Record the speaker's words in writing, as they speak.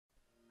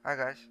Hi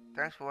guys,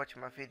 thanks for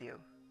watching my video.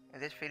 In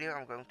this video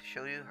I'm going to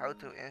show you how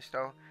to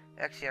install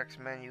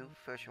XEXMenu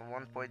version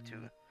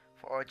 1.2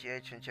 for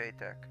RGH and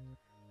Jtag.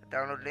 The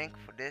download link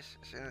for this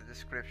is in the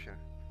description.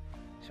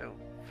 So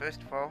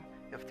first of all,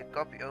 you have to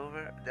copy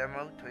over a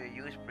demo to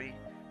your USB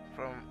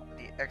from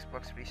the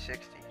Xbox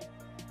 360,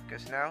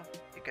 because now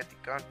you get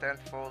the content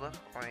folder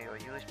on your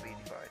USB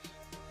device.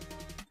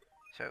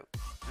 So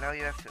now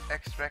you have to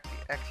extract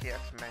the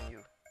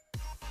XEXMenu.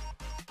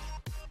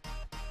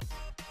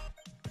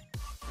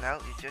 Now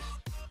you just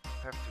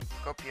have to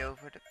copy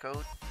over the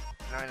code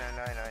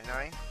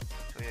 99999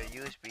 to your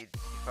USB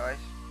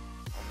device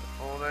on the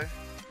folder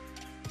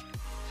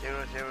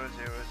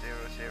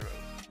 00000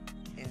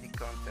 in the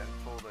content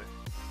folder.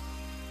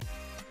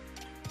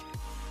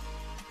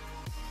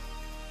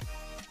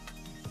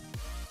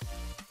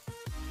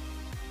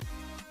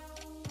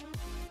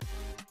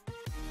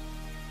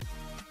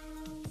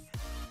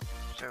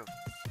 So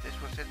this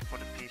was it for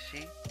the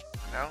PC.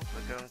 Now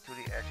we're going to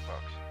the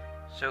Xbox.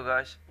 So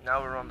guys,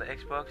 now we're on the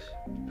Xbox.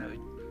 Now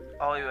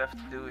all you have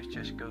to do is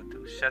just go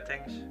to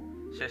settings,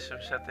 system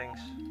settings,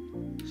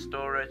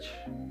 storage,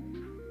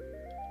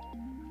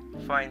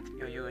 find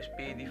your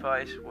USB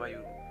device where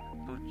you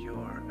put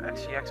your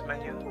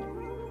XEXMenu,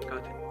 go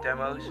to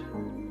demos,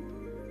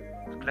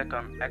 click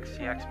on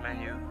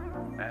XEXMenu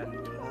and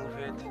move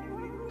it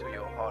to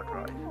your hard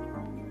drive.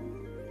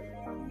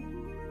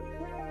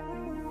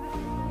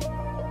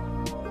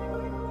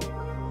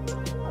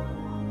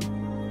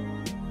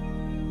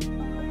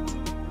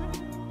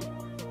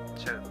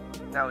 So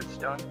now it's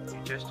done,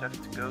 you just have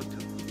to go to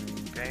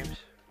games,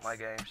 my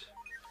games,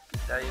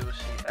 there you will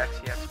see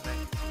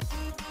XEXMenu.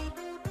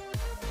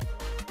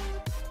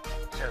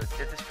 So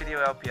did this video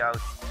help you out?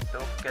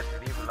 Don't forget to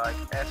leave a like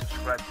and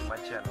subscribe to my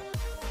channel.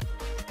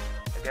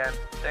 Again,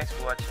 thanks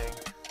for watching,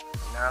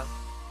 and now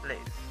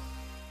later.